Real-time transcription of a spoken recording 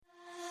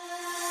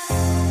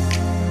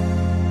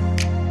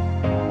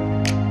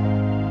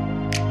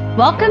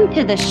Welcome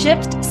to the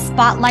Shift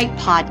Spotlight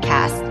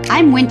podcast.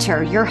 I'm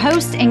Winter, your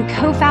host and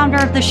co-founder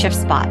of the Shift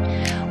Spot.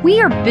 We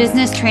are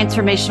business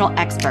transformational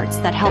experts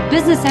that help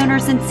business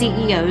owners and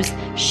CEOs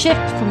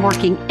shift from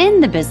working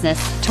in the business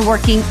to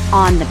working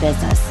on the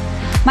business.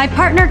 My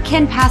partner,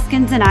 Ken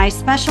Paskins, and I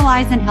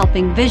specialize in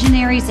helping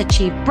visionaries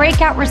achieve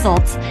breakout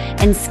results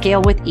and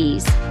scale with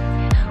ease.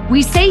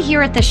 We say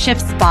here at the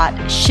Shift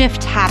Spot,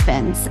 shift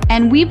happens,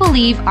 and we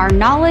believe our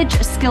knowledge,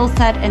 skill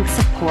set, and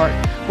support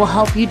will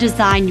help you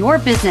design your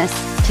business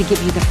to give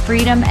you the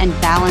freedom and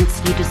balance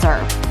you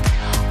deserve.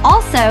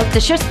 Also, the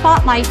Shift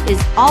Spotlight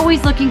is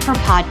always looking for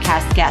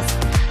podcast guests,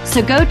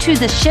 so go to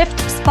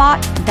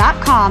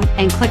theshiftspot.com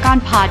and click on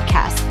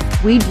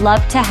podcast. We'd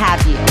love to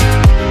have you.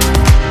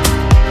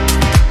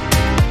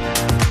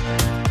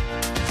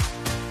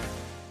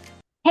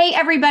 Hey,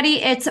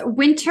 everybody, it's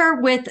Winter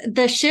with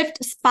the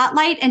Shift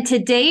Spotlight, and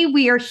today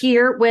we are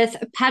here with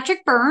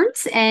Patrick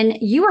Burns, and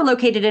you are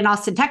located in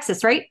Austin,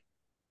 Texas, right?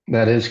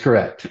 That is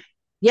correct.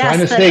 Yes, trying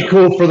to stay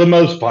cool for the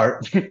most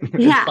part.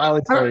 It's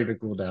finally starting to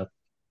cool down.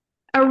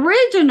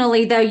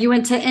 Originally, though, you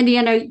went to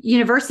Indiana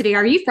University.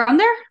 Are you from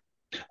there?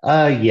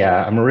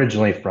 Yeah, I'm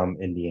originally from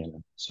Indiana.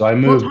 So I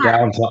moved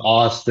down to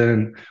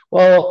Austin.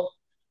 Well,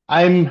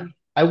 I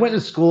went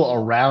to school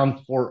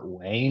around Fort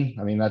Wayne.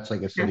 I mean, that's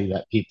like a city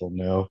that people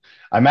know.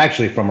 I'm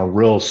actually from a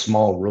real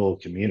small rural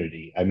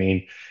community. I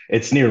mean,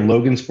 it's near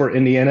Logansport,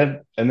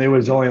 Indiana, and there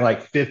was only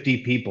like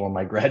 50 people in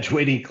my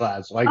graduating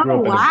class. So I grew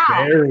up in a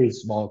very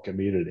small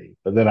community.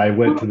 But then I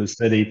went to the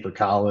city for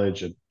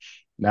college, and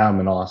now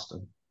I'm in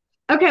Austin.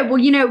 Okay, well,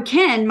 you know,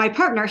 Ken, my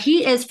partner,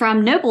 he is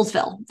from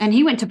Noblesville, and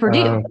he went to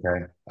Purdue.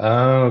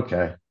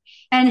 Okay.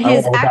 And I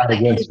won't hold that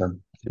against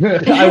him.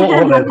 I won't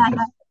hold that against him.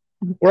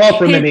 We're all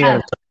from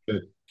Indiana.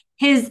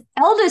 His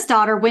eldest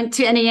daughter went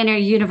to Indiana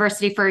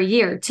University for a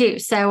year too.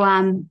 So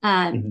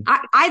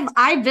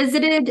I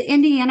visited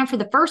Indiana for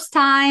the first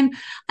time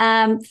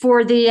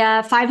for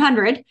the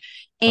 500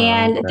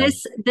 and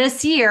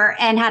this year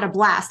and had a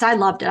blast. I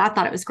loved it. I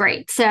thought it was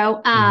great.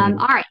 So all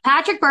right,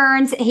 Patrick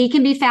Burns, he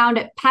can be found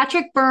at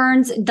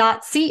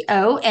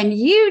patrickburns.co, and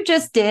you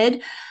just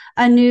did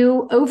a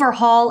new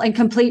overhaul and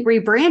complete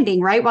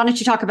rebranding, right? Why don't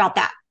you talk about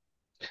that?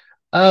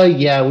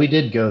 Yeah, we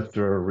did go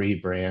through a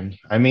rebrand.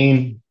 I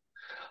mean,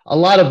 a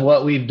lot of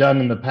what we've done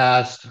in the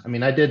past, I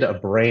mean, I did a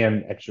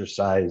brand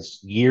exercise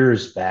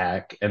years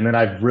back, and then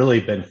I've really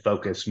been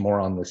focused more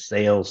on the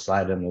sales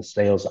side and the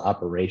sales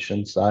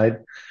operations side.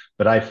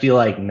 But I feel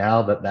like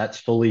now that that's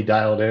fully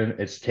dialed in,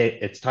 it's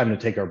time to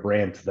take our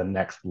brand to the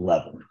next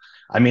level.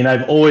 I mean,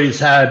 I've always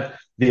had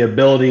the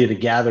ability to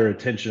gather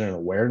attention and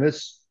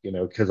awareness, you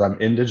know, because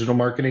I'm in digital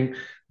marketing,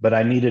 but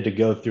I needed to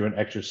go through an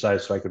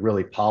exercise so I could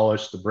really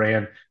polish the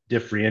brand,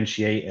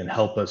 differentiate, and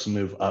help us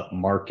move up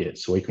market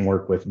so we can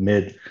work with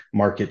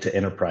mid-market to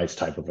enterprise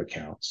type of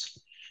accounts.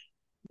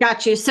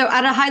 Got you. So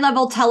at a high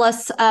level, tell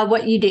us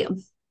what you do.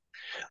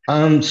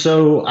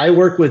 So I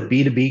work with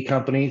B2B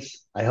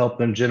companies. I help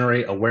them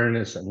generate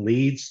awareness and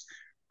leads.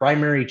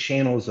 Primary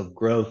channels of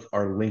growth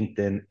are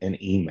LinkedIn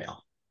and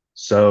email.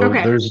 So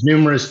there's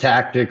numerous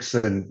tactics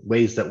and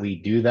ways that we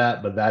do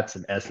that, but that's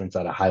in essence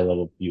at a high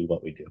level view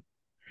what we do.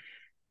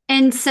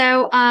 And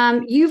so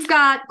you've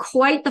got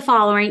quite the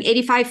following,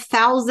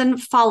 85,000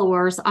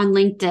 followers on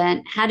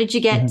LinkedIn. How did you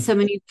get so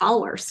many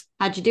followers?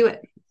 How'd you do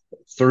it?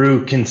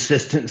 Through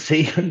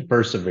consistency and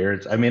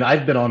perseverance. I mean,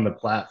 I've been on the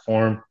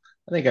platform.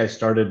 I think I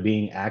started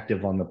being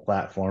active on the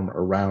platform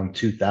around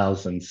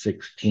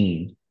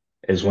 2016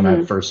 is when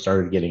I first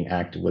started getting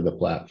active with the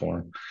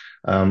platform.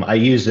 I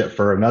used it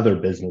for another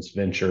business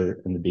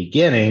venture in the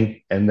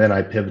beginning, and then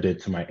I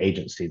pivoted to my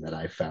agency that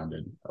I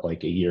founded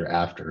like a year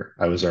after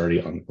I was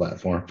already on the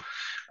platform.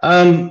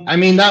 I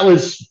mean,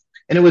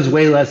 it was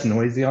way less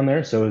noisy on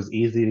there, so it was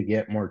easy to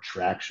get more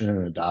traction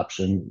and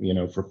adoption, you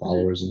know, for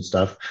followers and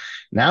stuff.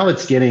 Now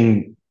it's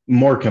getting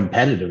more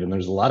competitive, and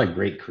there's a lot of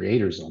great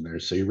creators on there,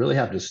 so you really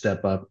have to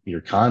step up your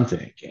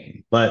content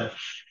game. But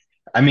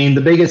I mean,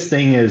 the biggest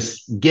thing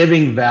is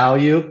giving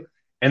value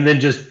and then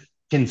just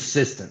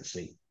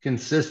consistency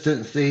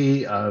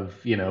of,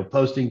 you know,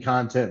 posting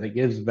content that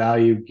gives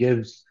value,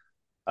 gives,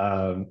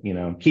 you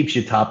know, keeps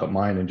you top of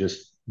mind, and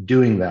just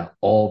doing that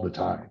all the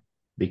time.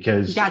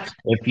 Because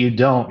if you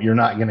don't, you're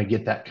not going to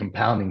get that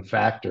compounding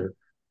factor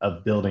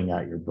of building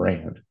out your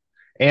brand.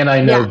 And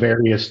I know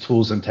various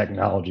tools and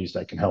technologies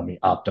that can help me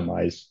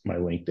optimize my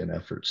LinkedIn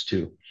efforts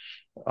too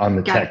on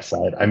the tech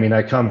side. I mean,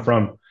 I come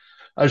from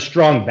a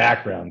strong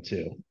background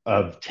too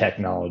of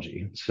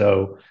technology.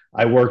 So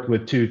I worked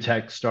with 2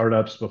 tech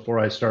startups before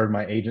I started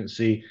my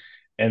agency.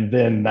 And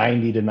then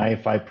 90 to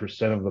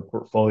 95% of the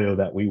portfolio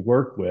that we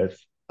work with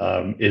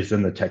is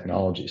in the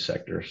technology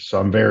sector. So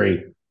I'm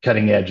very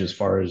cutting edge as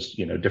far as,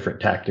 you know,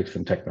 different tactics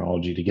and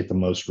technology to get the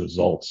most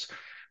results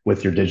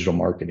with your digital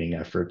marketing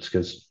efforts.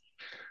 Because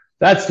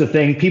that's the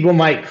thing. People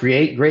might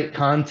create great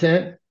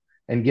content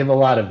and give a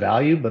lot of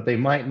value, but they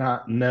might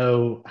not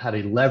know how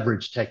to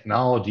leverage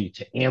technology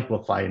to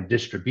amplify and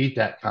distribute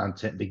that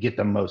content to get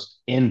the most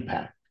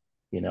impact,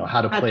 you know,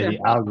 how to play the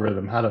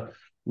algorithm, how to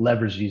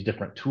leverage these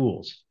different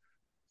tools.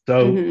 So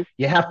Hmm.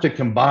 you have to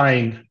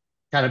combine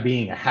kind of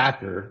being a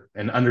hacker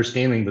and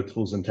understanding the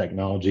tools and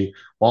technology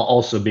while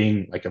also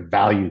being like a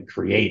value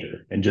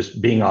creator and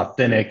just being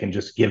authentic and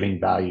just giving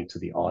value to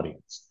the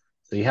audience.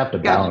 So you have to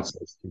Gotcha. balance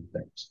those two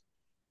things.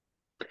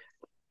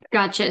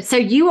 Gotcha. So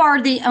you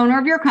are the owner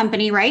of your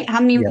company, right? How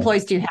many Yeah.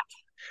 employees do you have?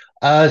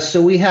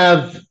 So we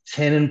have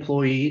 10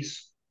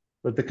 employees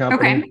with the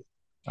Okay. company.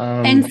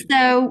 And Um,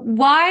 so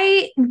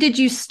why did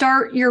you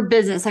start your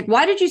business? Like,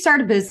 why did you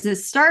start a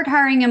business, start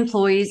hiring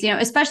employees,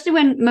 especially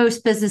when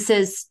most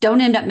businesses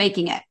don't end up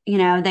making it,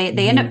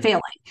 they end up mhm,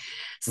 failing.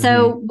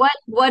 mhm, So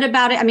what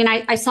about it? I mean,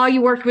 I saw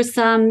you worked with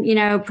some,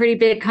 pretty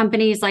big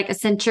companies like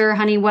Accenture,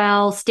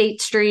 Honeywell,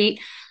 State Street.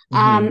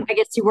 mhm, I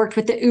guess you worked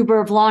with the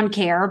Uber of lawn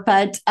care,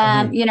 but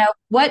mhm.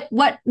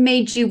 what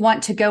made you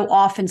want to go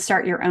off and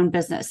start your own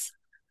business?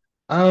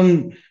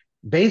 Um,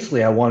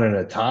 Basically, I wanted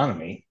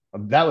autonomy.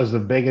 That was the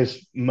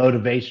biggest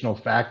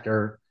motivational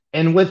factor.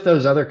 And with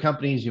those other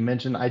companies you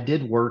mentioned, I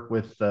did work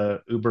with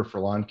Uber for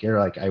lawn care.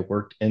 Like I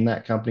worked in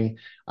that company.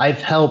 I've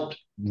helped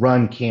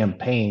run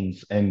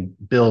campaigns and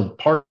build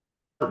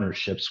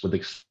partnerships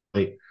with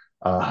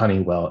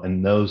Honeywell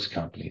and those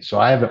companies. So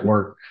I haven't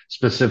worked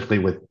specifically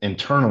with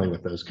internally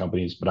with those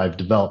companies, but I've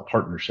developed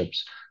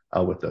partnerships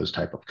with those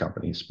type of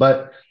companies.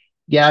 But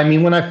yeah, I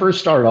mean, when I first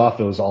started off,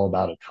 it was all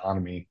about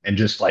autonomy and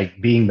just like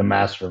being the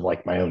master of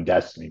like my own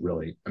destiny,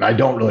 really. And I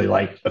don't really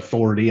like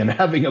authority and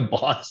having a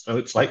boss. So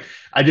it's like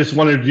I just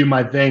wanted to do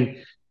my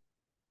thing.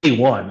 Day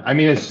one. I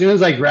mean, as soon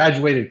as I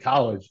graduated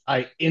college,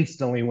 I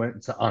instantly went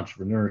into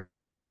entrepreneurship,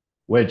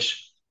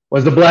 which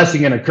was a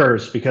blessing and a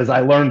curse because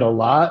I learned a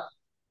lot.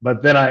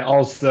 But then I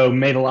also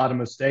made a lot of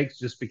mistakes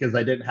just because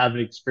I didn't have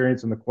any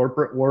experience in the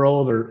corporate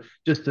world or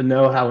just to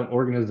know how an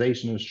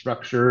organization is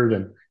structured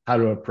and how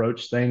to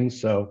approach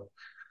things. So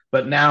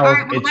but All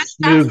right, now well, it's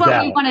that's smoothed what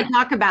we out. want to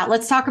talk about.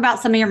 Let's talk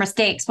about some of your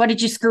mistakes. What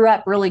did you screw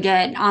up really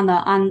good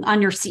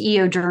on your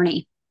CEO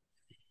journey?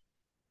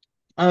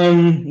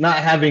 Not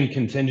having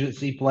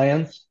contingency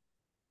plans.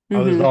 I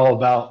was Hmm. all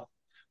about,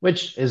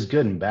 which is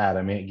good and bad.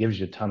 I mean, it gives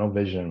you tunnel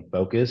vision and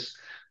focus,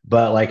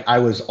 but like I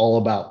was all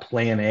about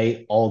plan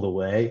A all the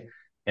way.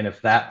 And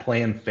if that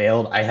plan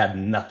failed, I had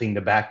nothing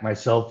to back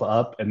myself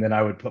up. And then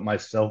I would put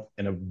myself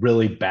in a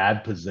really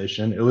bad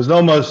position. It was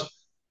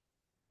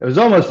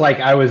almost like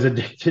I was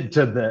addicted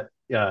to the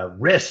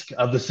risk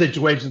of the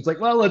situation. It's like,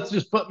 well, let's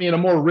just put me in a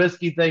more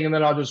risky thing and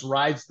then I'll just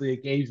rise to the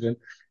occasion.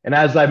 And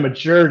as I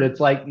matured, it's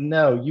like,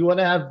 no, you want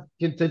to have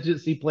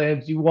contingency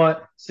plans, you want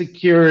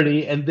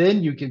security, and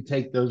then you can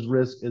take those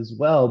risks as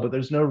well. But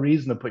there's no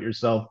reason to put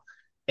yourself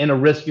in a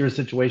riskier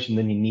situation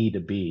than you need to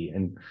be.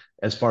 And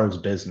as far as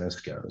business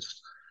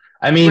goes,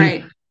 I mean,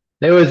 Right.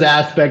 there was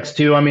aspects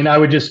too. I mean, I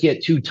would just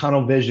get too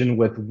tunnel vision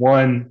with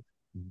one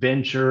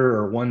venture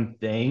or one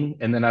thing,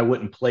 and then I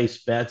wouldn't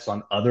place bets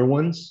on other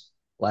ones.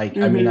 Like,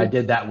 I mean, I Hmm.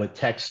 did that with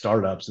tech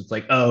startups. It's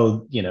like,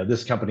 oh,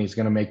 this company is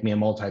going to make me a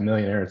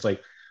multimillionaire. It's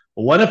like,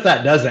 well, what if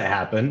that doesn't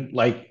happen?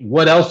 Like,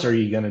 what else are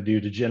you going to do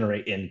to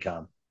generate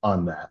income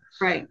on that?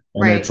 Right.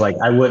 And it's Right. like,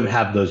 I wouldn't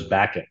have those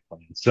backup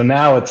plans. So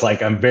now it's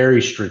like, I'm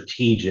very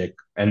strategic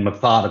and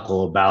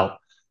methodical about,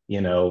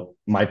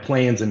 my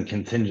plans and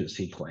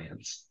contingency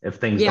plans if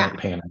things Yeah. don't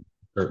pan out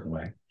a certain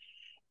way.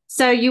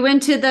 So you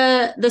went to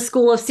the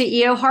school of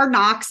CEO Hard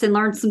Knocks and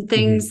learned some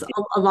things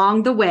Mm-hmm.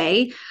 along the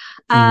way.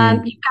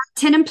 Mm-hmm. You've got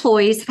 10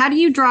 employees. How do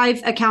you drive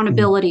Mm-hmm.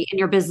 accountability in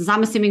your business?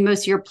 I'm assuming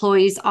most of your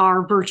employees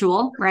are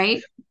virtual,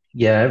 right?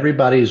 Yeah,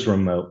 everybody's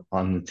remote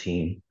on the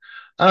team.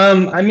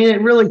 I mean,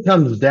 it really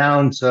comes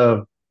down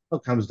to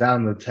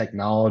the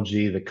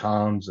technology, the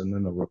comms, and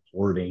then the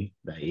reporting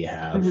that you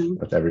have Hmm.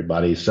 with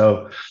everybody.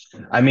 So,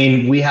 I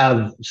mean, we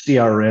have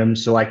CRM,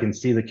 so I can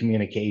see the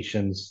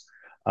communications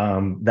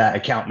that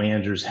account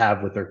managers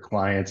have with their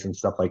clients and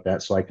stuff like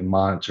that, so I can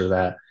monitor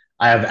that.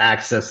 I have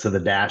access to the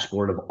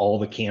dashboard of all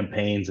the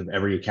campaigns of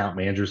every account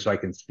manager, so I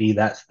can see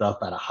that stuff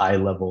at a high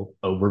level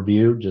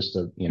overview, just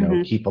to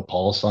Hmm. keep a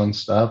pulse on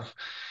stuff.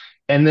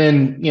 And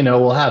then,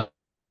 we'll have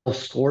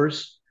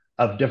scores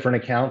of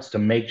different accounts to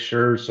make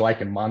sure so I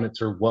can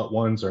monitor what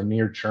ones are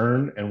near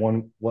churn and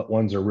what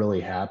ones are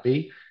really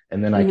happy.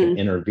 And then I can Hmm.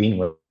 intervene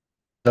with.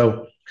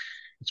 So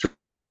it's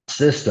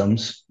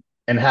systems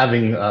and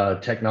having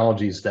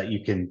technologies that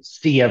you can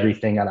see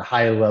everything at a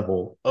high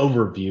level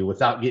overview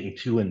without getting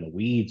too in the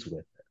weeds with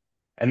it.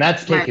 And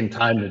that's Right. taken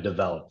time to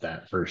develop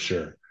that for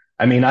sure.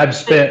 I mean, I've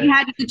So you spent.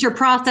 had to get your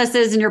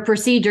processes and your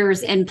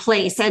procedures in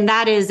place. And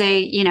it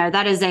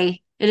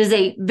is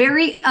a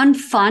very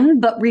unfun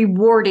but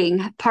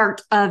rewarding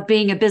part of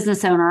being a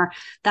business owner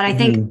that I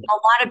think Mhm, a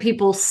lot of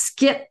people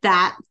skip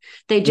that.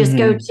 They just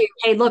go mhm, to,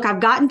 hey, look, I've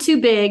gotten too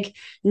big.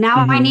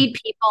 Now I mhm, need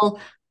people.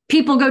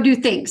 People go do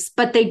things,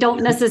 but they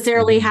don't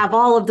necessarily mhm. have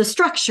all of the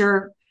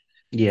structure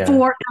Yeah.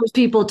 for those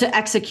people to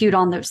execute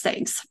on those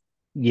things.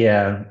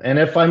 Yeah. And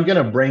if I'm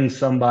going to bring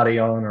somebody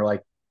on or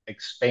like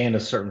expand a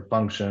certain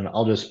function,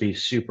 I'll just be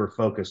super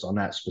focused on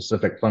that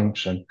specific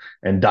function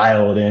and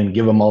dial it in,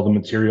 give them all the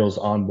materials,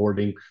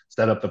 onboarding,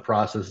 set up the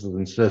processes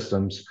and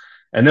systems.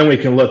 And then we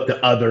can look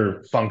to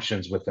other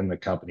functions within the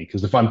company.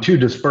 Because if I'm too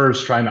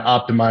dispersed trying to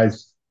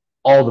optimize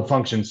all the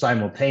functions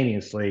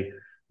simultaneously,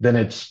 then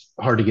it's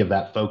hard to give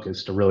that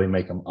focus to really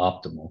make them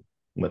optimal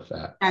with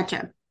that.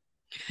 Gotcha.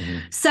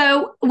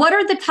 So, what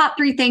are the top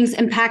three things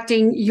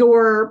impacting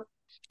your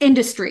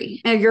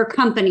industry, your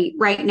company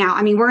right now?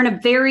 I mean, we're in a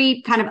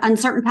very kind of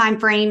uncertain time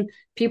frame.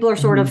 People are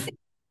sort of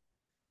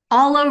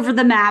all over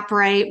the map,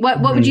 right?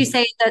 What would you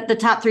say that the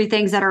top three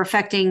things that are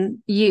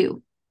affecting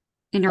you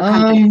in your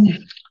company?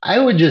 I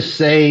would just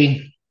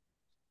say,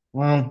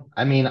 well,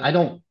 I mean,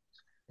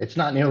 it's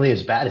not nearly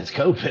as bad as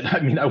COVID. I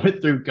mean, I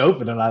went through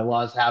COVID and I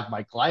lost half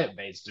my client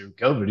base through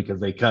COVID because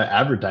they cut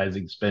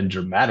advertising spend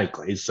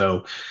dramatically.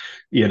 So,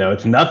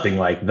 it's nothing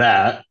like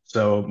that.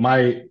 So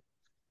my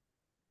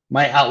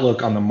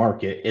outlook on the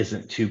market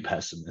isn't too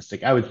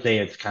pessimistic. I would say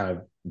it's kind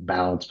of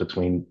balanced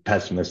between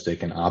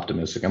pessimistic and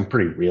optimistic. I'm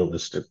pretty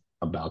realistic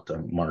about the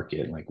market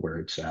and like where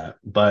it's at.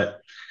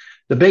 But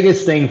the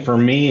biggest thing for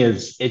me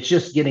is it's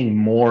just getting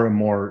more and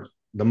more,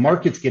 the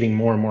market's getting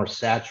more and more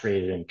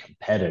saturated and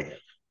competitive.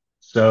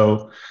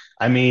 So,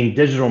 I mean,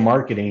 digital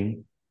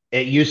marketing,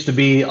 it used to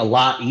be a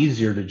lot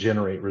easier to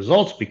generate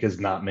results because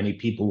not many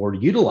people were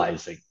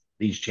utilizing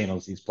these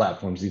channels, these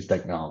platforms, these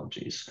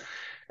technologies.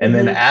 And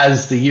then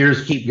as the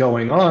years keep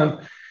going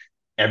on,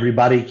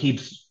 everybody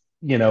keeps,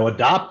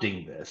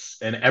 adopting this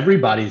and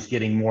everybody's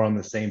getting more on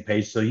the same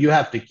page. So you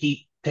have to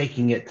keep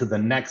taking it to the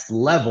next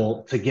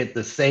level to get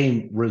the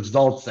same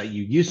results that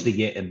you used to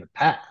get in the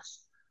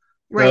past.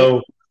 Right.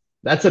 So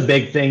that's a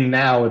big thing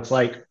now. It's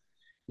like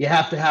you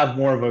have to have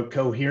more of a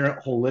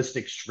coherent,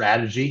 holistic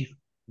strategy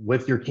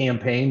with your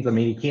campaigns. I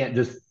mean, you can't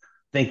just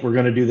think we're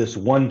going to do this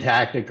one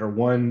tactic or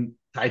one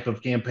type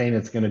of campaign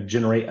that's going to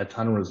generate a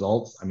ton of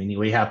results. I mean,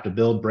 we have to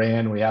build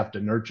brand, we have to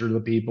nurture the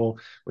people,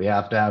 we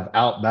have to have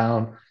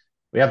outbound,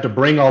 we have to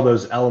bring all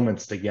those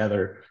elements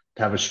together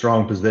to have a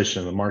strong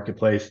position in the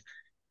marketplace.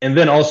 And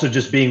then also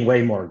just being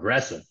way more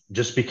aggressive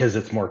just because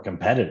it's more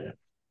competitive.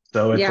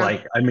 So it's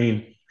like, I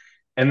mean,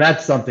 and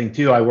that's something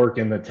too. I work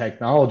in the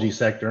technology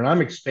sector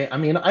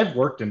and I've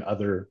worked in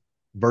other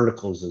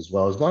verticals as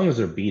well, as long as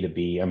they're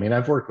B2B. I mean,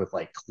 I've worked with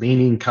like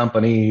cleaning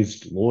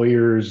companies,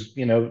 lawyers,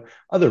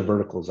 other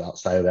verticals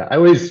outside of that. I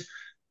always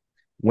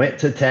went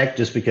to tech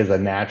just because I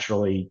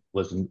naturally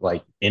was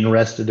like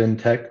interested in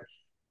tech,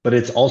 but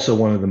it's also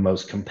one of the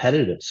most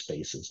competitive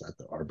spaces that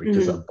there are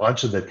because a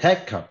bunch of the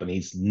tech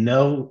companies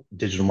know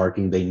digital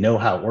marketing, they know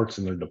how it works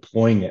and they're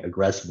deploying it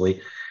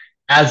aggressively,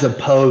 as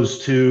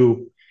opposed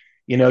to,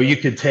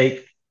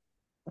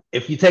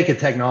 if you take a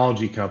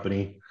technology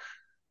company,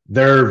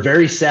 they're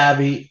very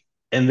savvy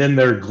and then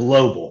they're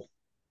global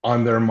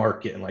on their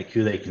market and like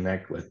who they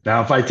connect with.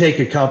 Now, if I take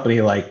a company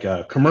like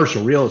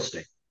commercial real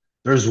estate,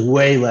 there's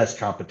way less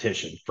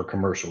competition for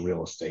commercial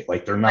real estate.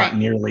 Like they're not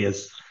nearly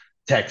as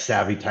tech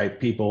savvy type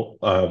people,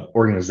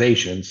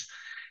 organizations.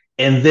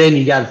 And then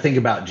you got to think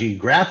about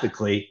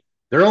geographically,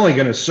 they're only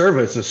going to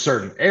service a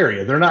certain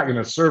area. They're not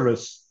going to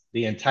service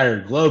the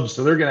entire globe.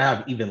 So they're going to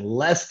have even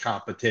less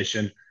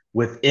competition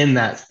within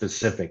that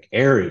specific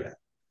area.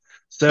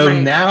 So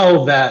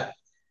now that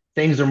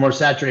things are more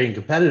saturated and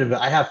competitive,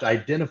 I have to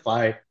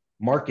identify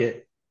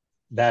market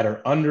that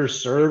are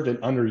underserved and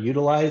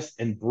underutilized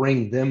and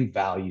bring them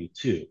value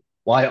too,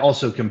 while I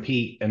also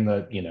compete in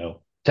the,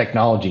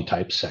 technology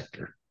type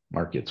sector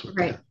markets with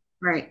that.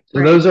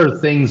 So those are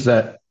things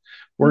that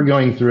we're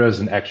going through as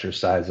an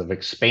exercise of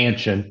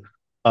expansion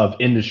of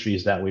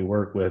industries that we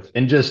work with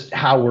and just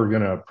how we're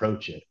going to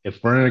approach it. If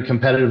we're in a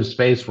competitive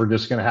space, we're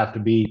just going to have to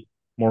be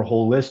more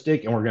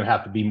holistic and we're going to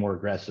have to be more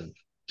aggressive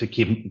to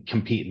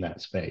compete in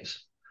that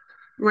space.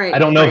 I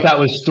don't know if that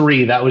was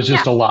three. That was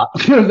just a lot.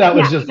 That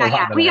was just a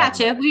lot. We got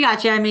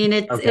you. I mean,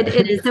 it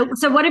is.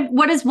 So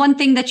what is one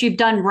thing that you've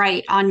done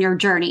right on your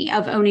journey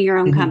of owning your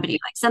own company?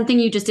 Like something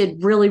you just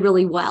did really,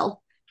 really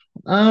well?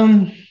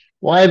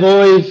 Well, I've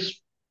always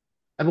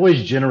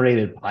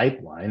generated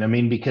pipeline. I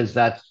mean, because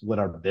that's what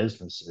our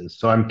business is.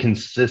 So I'm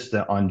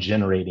consistent on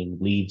generating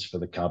leads for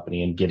the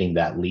company and getting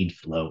that lead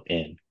flow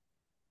in.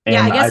 And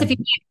I guess if you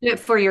can't do it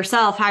for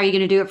yourself, how are you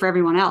going to do it for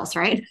everyone else,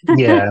 right?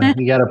 Yeah,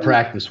 you got to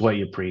practice what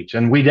you preach.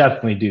 And we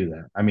definitely do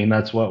that. I mean,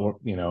 that's what,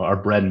 our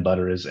bread and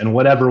butter is. And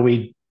whatever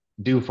we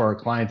do for our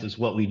clients is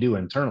what we do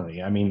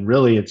internally. I mean,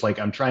 really, it's like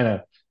I'm trying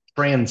to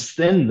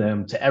transcend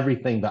them to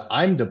everything that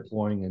I'm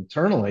deploying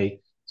internally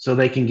so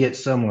they can get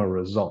similar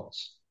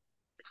results.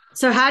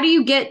 So how do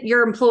you get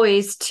your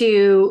employees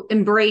to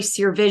embrace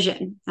your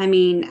vision? I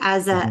mean,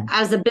 as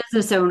a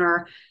business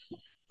owner,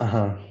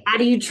 how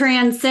do you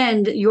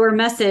transcend your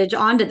message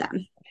onto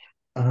them?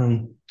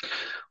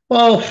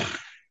 Well,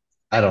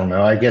 I don't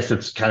know. I guess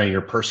it's kind of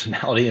your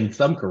personality and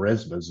some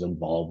charisma is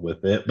involved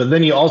with it. But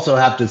then you also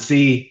have to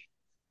see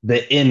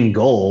the end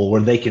goal where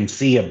they can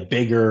see a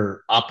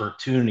bigger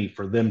opportunity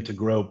for them to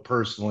grow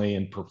personally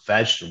and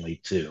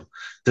professionally too,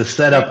 to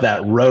set up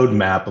that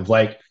roadmap of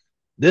like,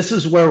 this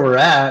is where we're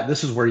at,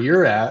 this is where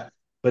you're at.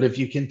 But if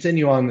you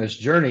continue on this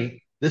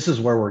journey, this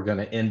is where we're going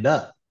to end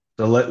up.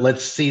 So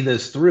let's see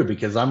this through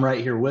because I'm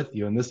right here with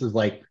you. And this is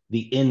like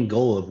the end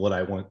goal of what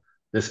I want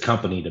this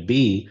company to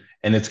be.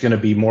 And it's going to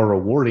be more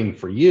rewarding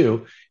for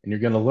you. And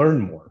you're going to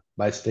learn more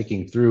by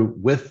sticking through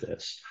with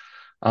this.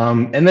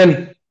 And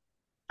then,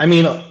 I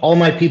mean, all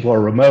my people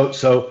are remote,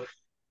 so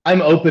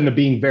I'm open to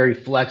being very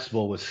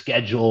flexible with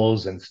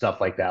schedules and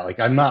stuff like that. Like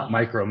I'm not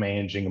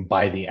micromanaging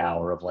by the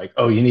hour of like,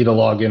 oh, you need to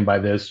log in by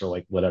this or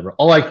like whatever.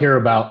 All I care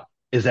about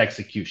is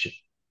execution.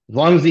 As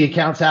long as the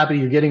account's happy,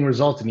 you're getting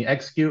results and you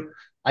execute,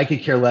 I could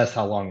care less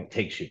how long it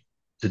takes you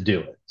to do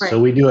it. Right. So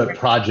we do it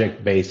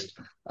project-based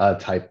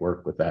type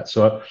work with that.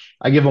 So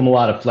I give them a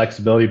lot of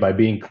flexibility by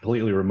being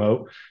completely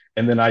remote.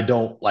 And then I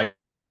don't like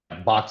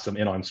box them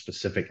in on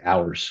specific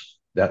hours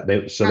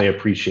they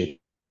appreciate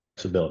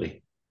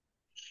flexibility.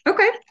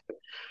 Okay.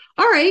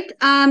 All right.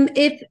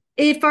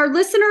 If our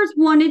listeners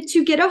wanted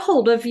to get a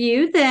hold of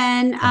you,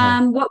 then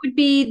what would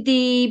be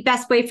the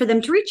best way for them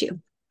to reach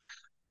you?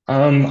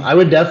 I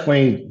would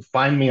definitely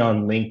find me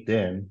on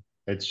LinkedIn.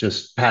 It's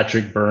just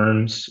Patrick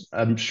Burns.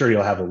 I'm sure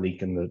you'll have a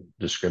link in the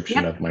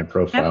description of my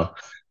profile.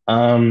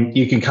 Yep.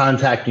 You can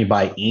contact me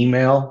by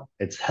email.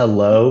 It's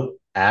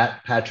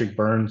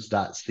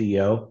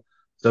hello@patrickburns.co.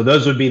 So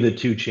those would be the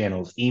two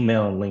channels,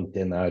 email and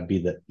LinkedIn. That would be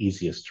the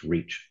easiest to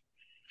reach.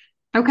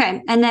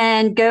 Okay. And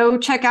then go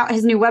check out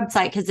his new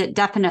website because it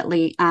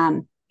definitely,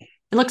 it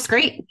looks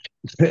great.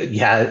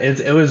 Yeah,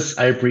 it was,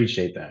 I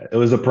appreciate that. It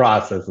was a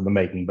process in the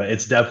making, but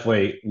it's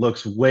definitely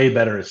looks way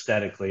better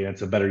aesthetically and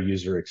it's a better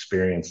user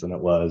experience than it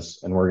was.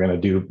 And we're going to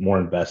do more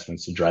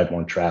investments to drive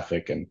more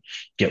traffic and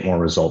get more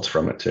results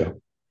from it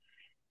too.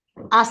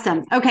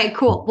 Awesome. Okay,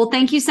 cool. Well,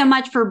 thank you so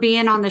much for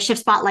being on the Shift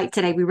Spotlight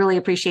today. We really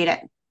appreciate it.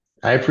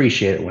 I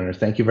appreciate it, Winter.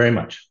 Thank you very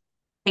much.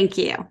 Thank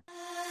you.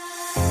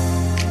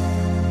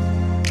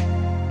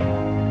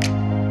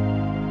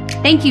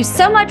 Thank you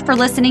so much for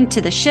listening to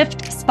the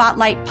Shift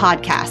Spotlight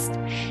podcast.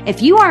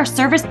 If you are a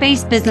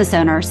service-based business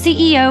owner,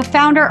 CEO,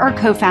 founder, or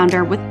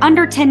co-founder with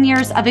under 10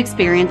 years of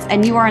experience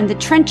and you are in the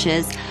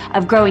trenches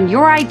of growing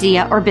your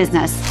idea or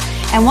business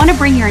and want to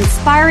bring your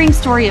inspiring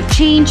story of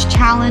change,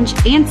 challenge,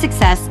 and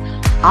success,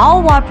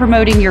 all while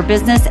promoting your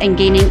business and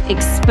gaining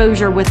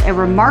exposure with a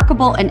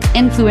remarkable and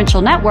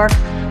influential network,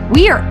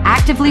 we are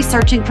actively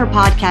searching for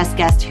podcast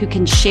guests who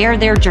can share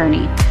their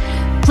journey.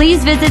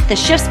 Please visit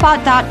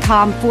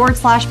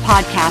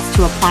theshiftspot.com/podcast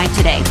to apply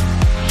today.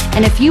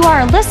 And if you are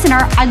a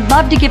listener, I'd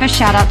love to give a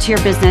shout out to your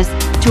business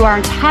to our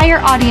entire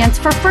audience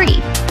for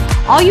free.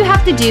 All you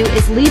have to do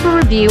is leave a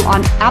review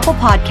on Apple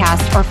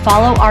Podcasts or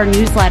follow our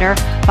newsletter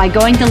by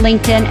going to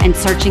LinkedIn and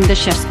searching The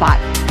Shift Spot.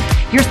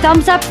 Your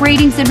thumbs up,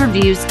 ratings, and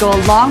reviews go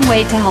a long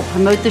way to help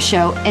promote the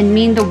show and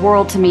mean the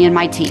world to me and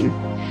my team.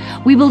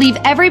 We believe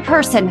every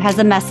person has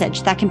a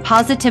message that can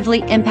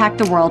positively impact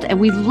the world, and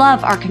we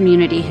love our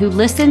community who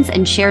listens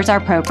and shares our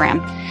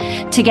program.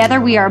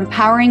 Together, we are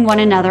empowering one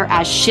another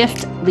as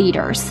Shift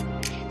leaders.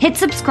 Hit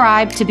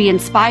subscribe to be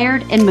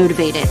inspired and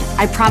motivated.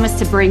 I promise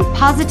to bring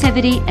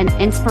positivity and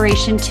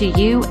inspiration to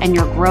you and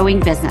your growing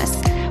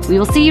business. We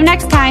will see you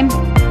next time.